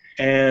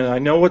 And I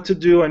know what to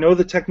do. I know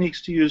the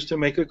techniques to use to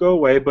make it go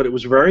away, but it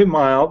was very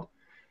mild.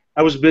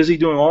 I was busy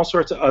doing all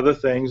sorts of other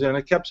things, and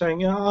I kept saying,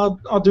 yeah,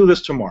 I'll do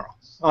this tomorrow.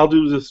 I'll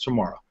do this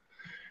tomorrow.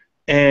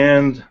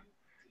 And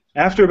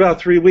after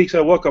about 3 weeks, I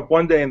woke up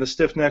one day and the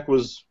stiff neck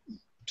was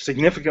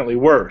significantly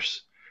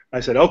worse. I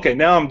said, okay,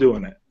 now I'm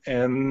doing it.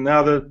 And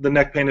now the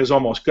neck pain is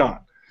almost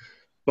gone.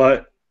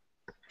 But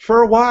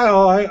for a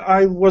while,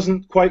 I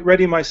wasn't quite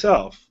ready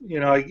myself.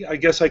 I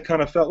guess I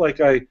kind of felt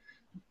like I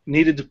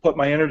needed to put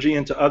my energy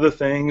into other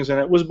things, and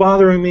it was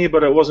bothering me,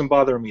 but it wasn't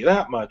bothering me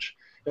that much.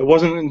 It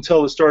wasn't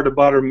until it started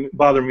to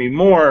bother me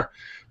more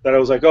that I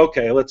was like,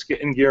 okay, let's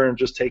get in gear and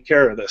just take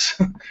care of this.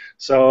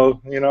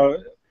 So,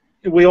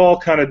 we all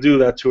kind of do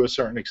that to a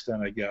certain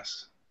extent, I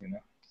guess.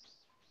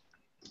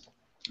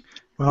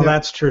 Well,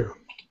 that's true.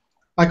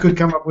 I could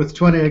come up with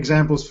 20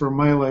 examples from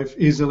my life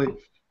easily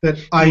that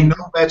I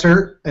know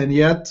better, and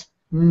yet,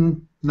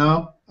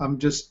 no, I'm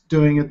just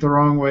doing it the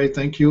wrong way.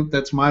 Thank you.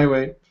 That's my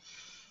way.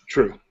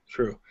 True.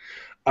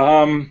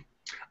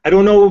 I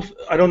don't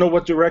know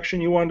what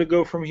direction you wanted to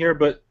go from here,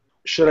 but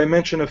should I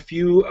mention a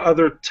few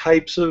other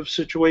types of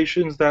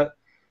situations that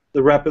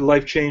the rapid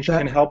life change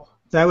can help?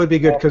 That would be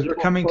good, because we're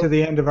coming to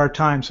the end of our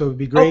time, so it would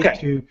be great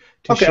to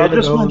share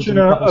those and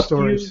a couple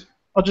stories.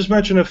 I'll just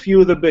mention a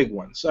few of the big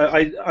ones.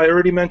 I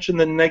already mentioned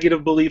the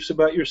negative beliefs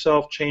about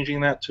yourself,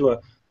 changing that to a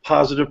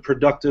positive,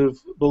 productive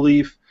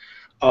belief.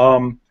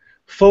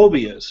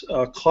 Phobias,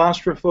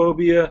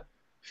 claustrophobia,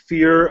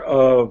 fear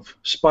of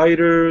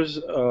spiders,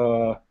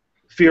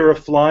 fear of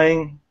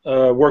flying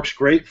works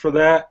great for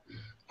that.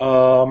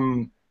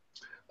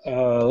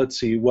 Let's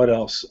see, what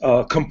else?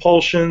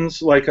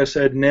 Compulsions, like I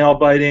said, nail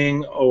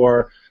biting,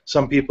 or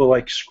some people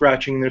like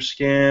scratching their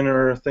skin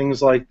or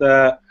things like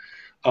that.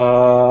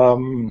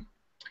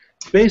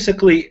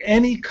 Basically,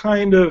 any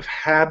kind of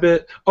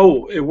habit.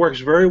 Oh, it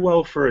works very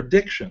well for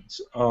addictions.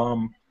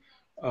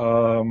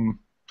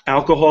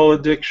 Alcohol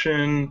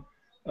addiction,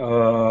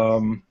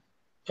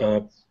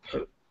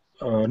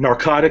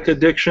 narcotic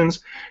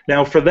addictions.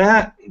 Now, for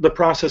that, the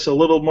process is a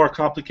little more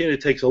complicated.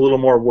 It takes a little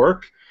more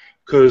work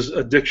because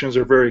addictions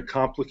are very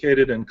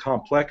complicated and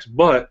complex.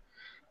 But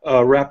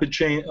rapid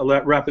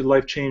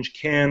life change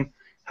can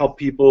help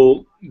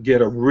people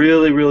get a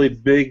really, really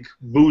big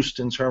boost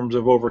in terms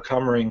of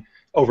overcoming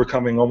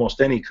almost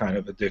any kind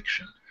of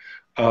addiction.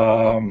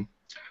 I'm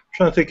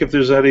trying to think if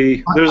there's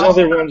any. There's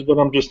other ones, but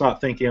I'm just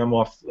not thinking. I'm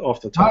off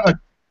the top. I have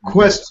a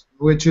question,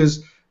 which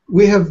is,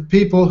 we have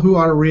people who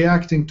are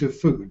reacting to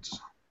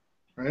foods,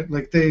 right?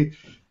 Like they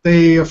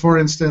for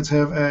instance,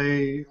 have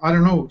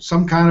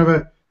some kind of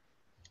a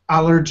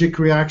allergic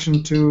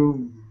reaction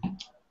to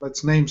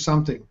let's name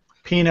something.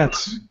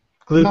 Peanuts,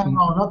 gluten.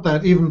 No, not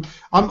that. Even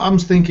I'm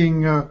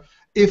thinking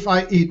if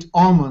I eat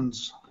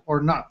almonds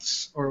or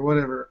nuts or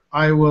whatever,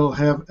 I will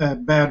have a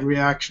bad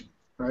reaction,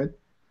 right?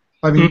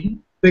 I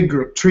mean, big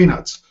group, tree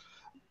nuts.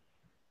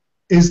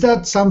 Is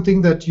that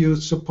something that you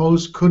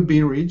suppose could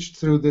be reached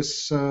through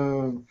this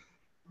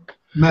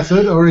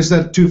method, or is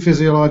that too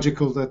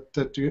physiological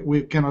that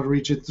we cannot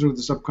reach it through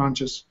the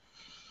subconscious?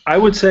 I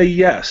would say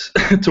yes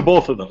to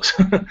both of those.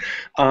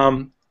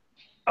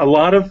 A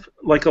lot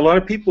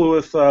of people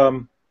with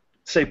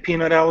say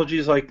peanut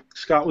allergies, like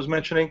Scott was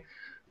mentioning,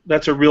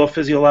 that's a real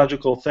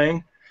physiological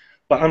thing.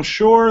 But I'm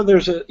sure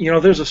there's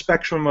a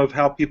spectrum of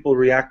how people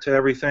react to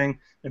everything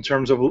in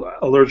terms of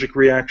allergic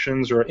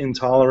reactions or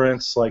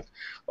intolerance. Like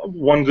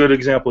one good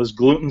example is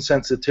gluten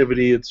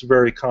sensitivity. It's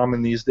very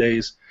common these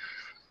days.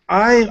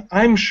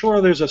 I'm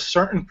sure there's a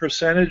certain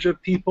percentage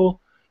of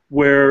people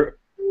where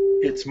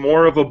it's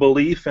more of a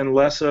belief and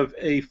less of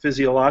a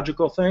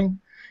physiological thing,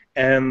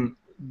 and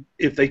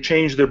if they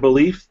change their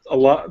belief,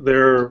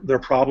 their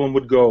problem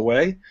would go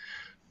away.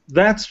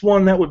 That's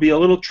one that would be a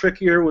little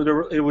trickier.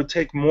 It would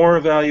take more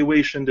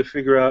evaluation to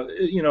figure out,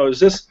 is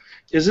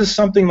this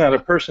something that a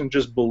person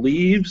just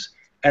believes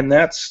and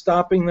that's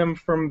stopping them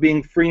from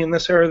being free in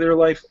this area of their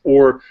life,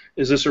 or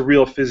is this a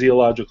real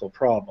physiological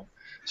problem?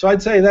 So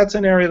I'd say that's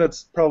an area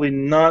that's probably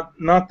not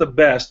the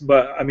best,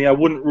 but I mean, I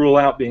wouldn't rule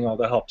out being able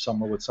to help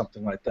someone with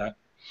something like that.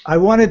 I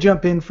want to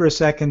jump in for a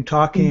second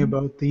talking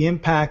about the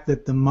impact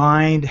that the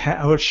mind,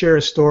 I will share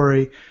a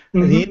story,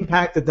 the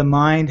impact that the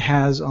mind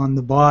has on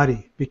the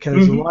body,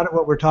 because a lot of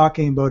what we're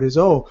talking about is,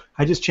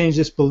 I just changed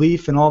this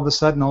belief and all of a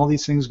sudden all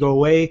these things go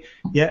away,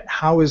 yet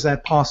how is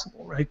that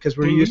possible, right? Because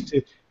we're used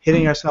to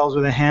hitting ourselves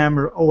with a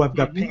hammer, I've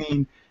got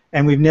pain,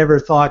 and we've never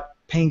thought,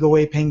 pain go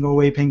away, pain go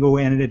away, pain go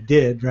away, and it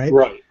did, right?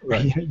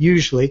 Right.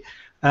 Usually.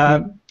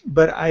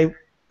 But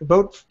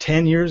about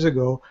 10 years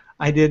ago,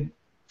 I did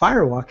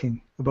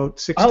firewalking about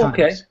 6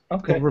 times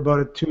over about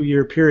a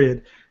 2-year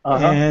period.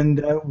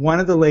 And one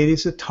of the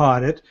ladies that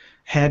taught it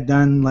had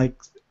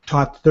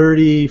taught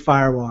 30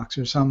 firewalks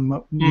or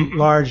some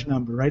large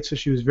number, right? So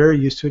she was very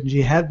used to it, and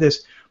she had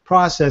this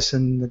process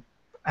and the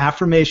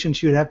affirmation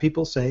she would have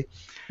people say.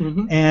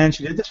 And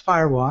she did this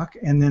firewalk,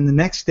 and then the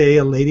next day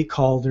a lady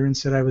called her and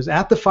said, I was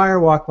at the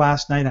firewalk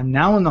last night, I'm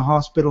now in the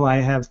hospital, I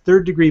have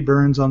third-degree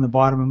burns on the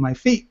bottom of my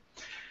feet.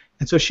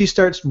 And so she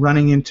starts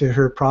running into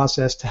her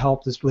process to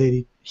help this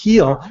lady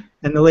heal,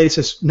 and the lady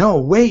says,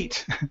 no,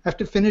 wait, I have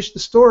to finish the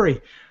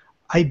story.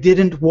 I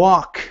didn't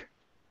walk.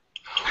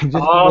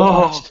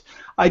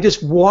 I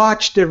just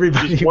watched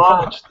everybody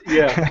walk.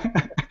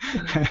 Yeah.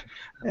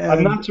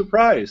 I'm not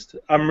surprised.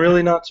 I'm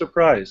really not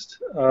surprised.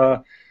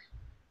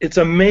 It's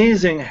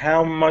amazing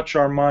how much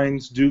our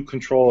minds do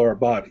control our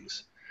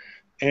bodies,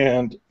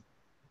 and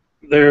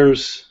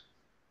there's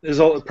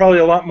probably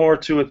a lot more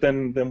to it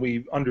than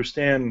we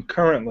understand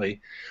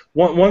currently.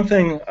 One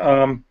thing,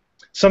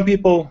 some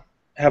people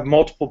have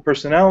multiple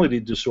personality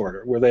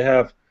disorder, where they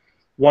have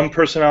one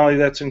personality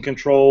that's in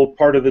control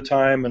part of the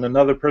time and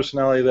another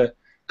personality that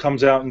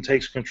comes out and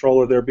takes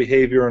control of their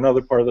behavior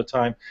another part of the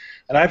time.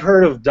 And I've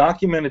heard of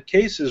documented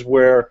cases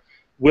where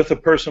with a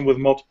person with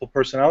multiple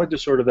personality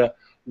disorder that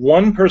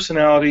one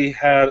personality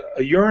had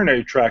a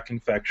urinary tract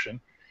infection,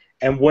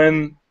 and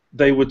when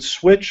they would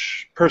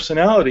switch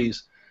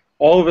personalities,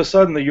 all of a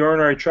sudden the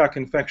urinary tract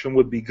infection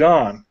would be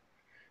gone.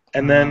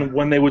 And then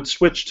when they would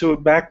switch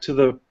back to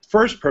the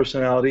first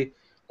personality,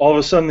 all of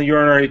a sudden the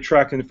urinary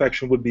tract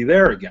infection would be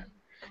there again.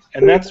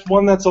 And that's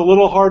one that's a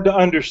little hard to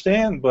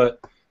understand,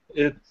 but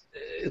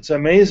it's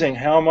amazing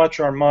how much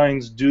our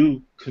minds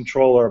do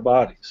control our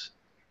bodies.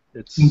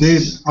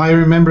 Indeed. I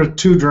remember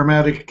 2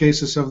 dramatic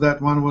cases of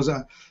that. One was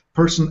a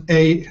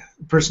personality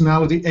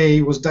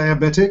A was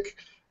diabetic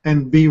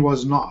and B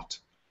was not.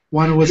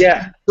 One was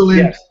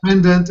insulin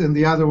dependent and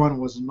the other one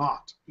was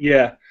not.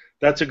 Yeah,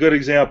 that's a good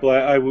example.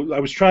 I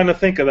was trying to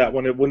think of that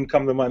one. It wouldn't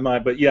come to my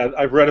mind. But yeah,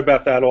 I've read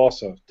about that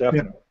also,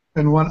 definitely.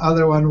 Yeah. And one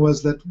other one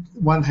was that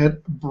one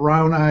had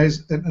brown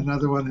eyes and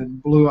another one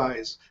had blue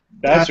eyes.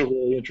 That's a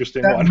really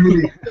interesting one.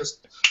 Really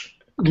just,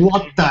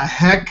 what the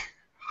heck?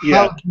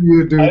 Yeah. How do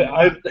you do that?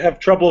 I have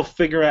trouble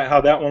figuring out how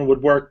that one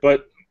would work,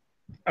 but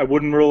I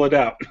wouldn't rule it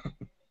out.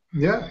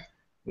 Yeah.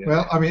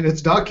 Well, I mean,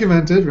 it's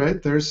documented,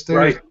 right? There's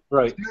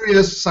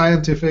serious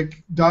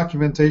scientific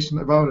documentation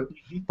about it.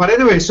 But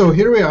anyway, so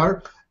here we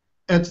are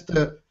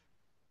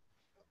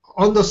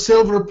on the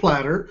silver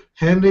platter,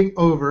 handing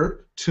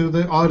over to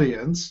the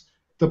audience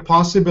the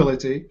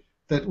possibility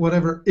that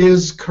whatever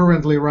is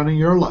currently running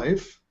your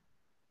life,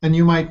 and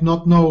you might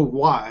not know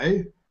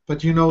why,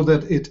 but you know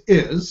that it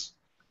is,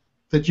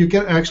 that you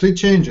can actually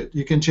change it.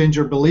 You can change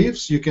your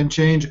beliefs. You can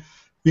change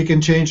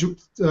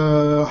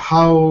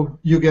how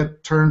you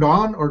get turned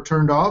on or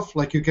turned off.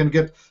 Like you can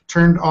get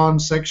turned on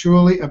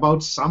sexually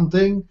about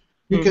something.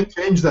 You can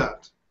change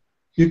that.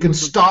 You can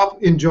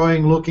stop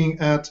enjoying looking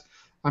at,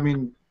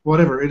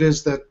 whatever it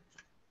is that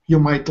you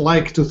might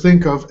like to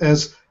think of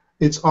as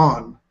it's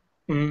on.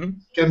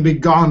 Can be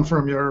gone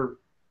from your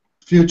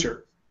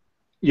future.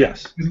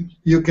 Yes.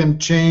 You can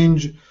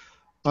change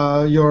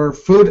your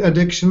food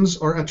addictions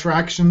or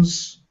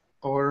attractions,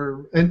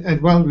 or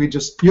and well, you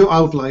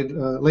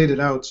laid it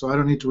out, so I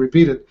don't need to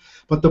repeat it.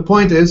 But the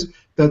point is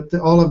that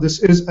all of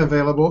this is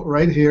available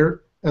right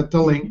here at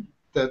the link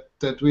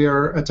that we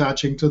are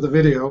attaching to the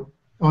video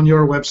on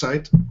your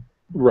website.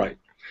 Right.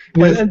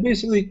 And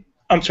basically,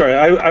 I'm sorry,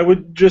 I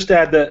would just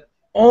add that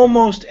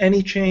almost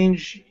any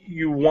change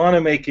you want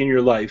to make in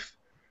your life,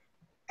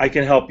 I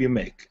can help you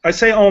make. I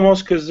say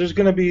almost because there's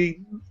going to be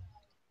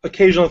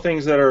occasional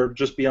things that are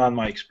just beyond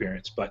my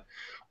experience, but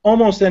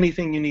almost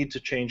anything you need to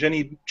change,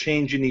 any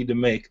change you need to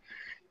make.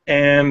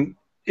 And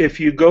if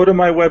you go to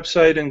my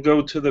website and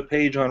go to the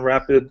page on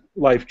Rapid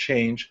Life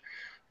Change,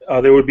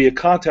 there would be a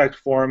contact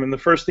form, and the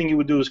first thing you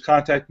would do is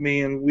contact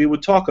me, and we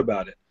would talk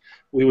about it.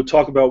 We would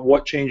talk about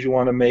what change you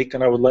want to make,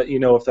 and I would let you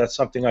know if that's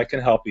something I can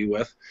help you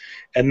with.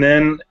 And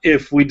then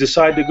if we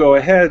decide to go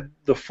ahead,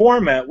 the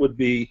format would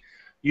be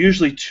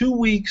usually 2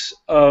 weeks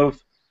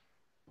of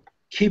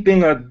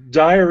keeping a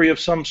diary of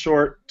some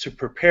sort to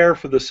prepare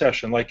for the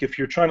session. Like if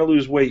you're trying to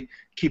lose weight,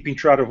 keeping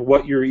track of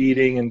what you're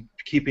eating and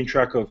keeping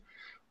track of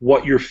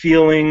what you're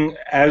feeling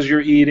as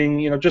you're eating,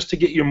 you know, just to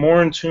get you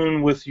more in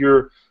tune with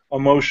your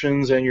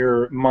emotions and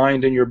your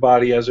mind and your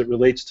body as it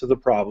relates to the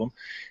problem.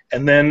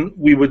 And then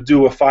we would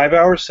do a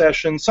 5-hour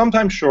session,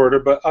 sometimes shorter,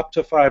 but up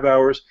to 5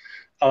 hours,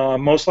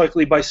 most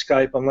likely by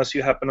Skype, unless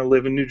you happen to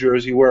live in New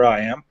Jersey, where I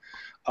am.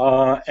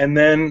 And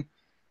then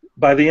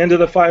by the end of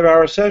the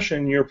 5-hour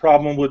session, your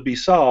problem would be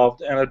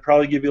solved, and I'd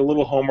probably give you a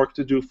little homework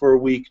to do for a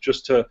week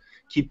just to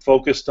keep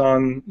focused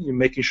on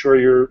making sure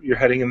you're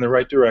heading in the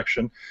right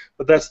direction.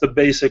 But that's the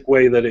basic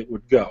way that it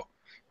would go.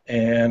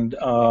 And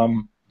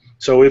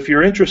so if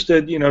you're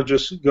interested, you know,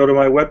 just go to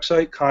my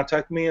website,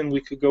 contact me, and we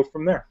could go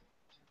from there.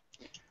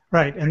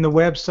 Right, and the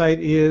website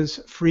is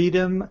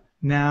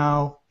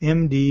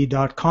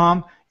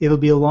freedomnowmd.com. It'll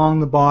be along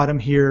the bottom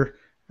here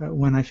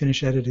when I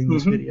finish editing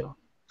this video.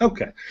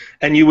 Okay,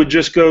 and you would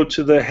just go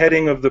to the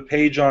heading of the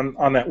page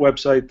on that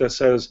website that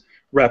says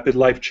Rapid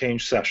Life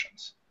Change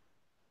Sessions.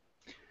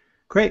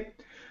 Great.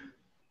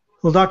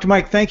 Well, Dr.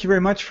 Mike, thank you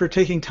very much for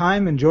taking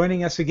time and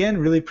joining us again.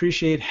 Really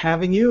appreciate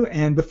having you.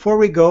 And before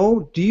we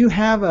go, do you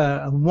have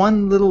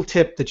one little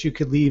tip that you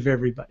could leave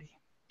everybody?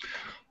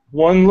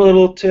 One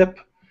little tip?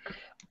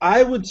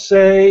 I would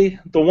say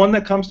the one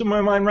that comes to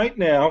my mind right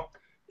now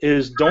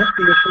is don't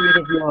be afraid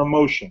of your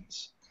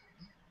emotions.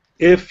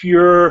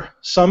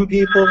 Some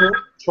people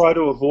try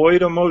to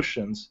avoid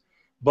emotions,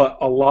 but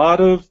a lot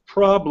of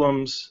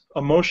problems,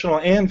 emotional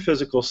and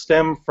physical,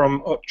 stem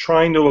from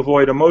trying to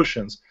avoid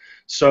emotions.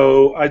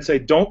 So I'd say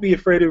don't be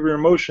afraid of your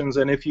emotions,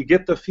 and if you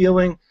get the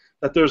feeling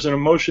that there's an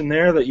emotion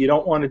there that you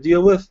don't want to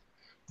deal with,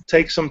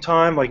 take some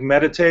time, like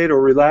meditate or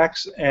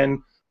relax,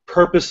 and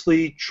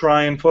purposely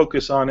try and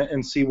focus on it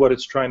and see what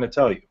it's trying to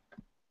tell you.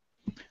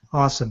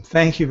 Awesome.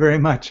 Thank you very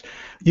much.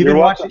 You've been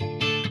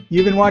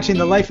watching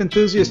the Life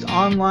Enthusiast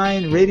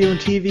online radio and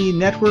TV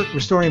network,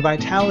 restoring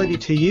vitality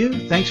to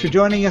you. Thanks for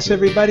joining us,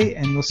 everybody,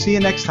 and we'll see you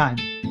next time.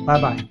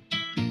 Bye-bye.